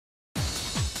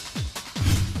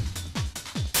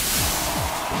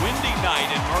windy night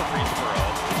in Murfreesboro.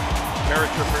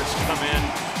 Paratroopers come in.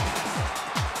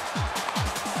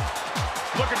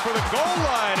 Looking for the goal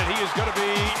line, and he is going to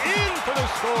be in for the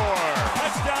score.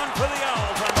 Touchdown for the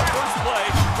Owls on the first play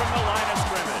from the line of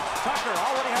scrimmage. Tucker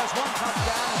already has one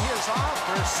touchdown, and he is off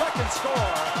for his second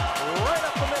score right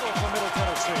up the middle for Middle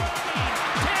Tennessee.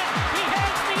 10, he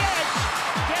has the edge,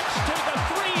 gets to the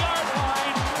 3-yard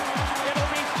line.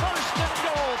 It'll be first and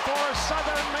goal for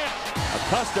Southern Miss.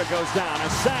 Acosta goes down, a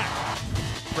sack.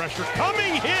 Pressure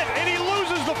coming, hit, and he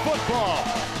loses the football.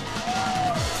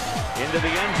 Into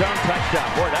the end zone, touchdown.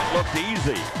 Boy, that looked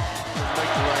easy.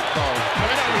 Make the right call.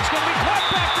 He's going to be caught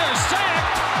back there,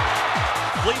 sacked.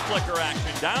 Flea flicker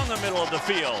action down the middle of the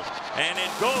field. And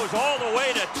it goes all the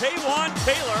way to Taywan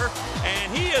Taylor, and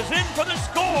he is in for the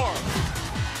score.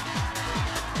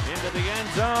 Into the end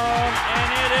zone, and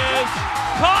it is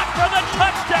caught for the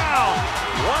touchdown.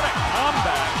 What a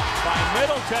comeback by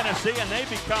Middle Tennessee, and they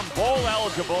become bowl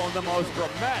eligible in the most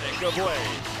dramatic of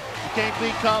ways. Can't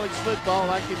beat college football,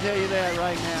 I can tell you that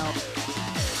right now.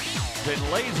 Then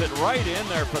lays it right in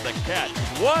there for the catch.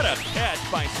 What a catch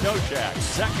by Stochak.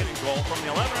 Second and goal from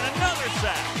the 11, and another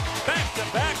sack.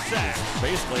 Back-to-back sack.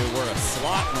 Basically where a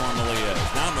slot normally is.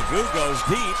 Now Magoo goes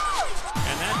deep,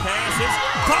 and that pass is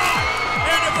caught,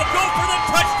 and it will go for the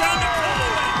touchdown to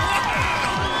Colwyn.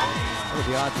 What are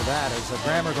the odds of that as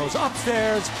Grammer goes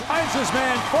upstairs, finds his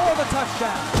man for the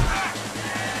touchdown.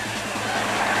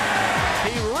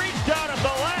 He reached out at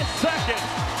the last second,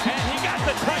 and he got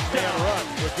the touchdown. Run.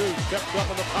 Magoo stepped up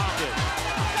in the pocket.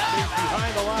 He's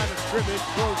behind the line of scrimmage.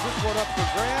 Throws this one up for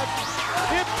grabs.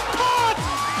 It's caught!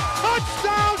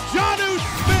 Touchdown, Jonnu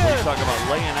Smith! Talk about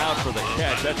laying out for the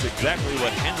catch. That's exactly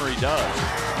what Henry does.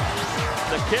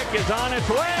 The kick is on its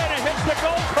way, and it hits the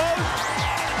goal post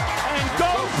and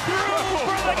goes through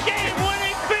for the game winner.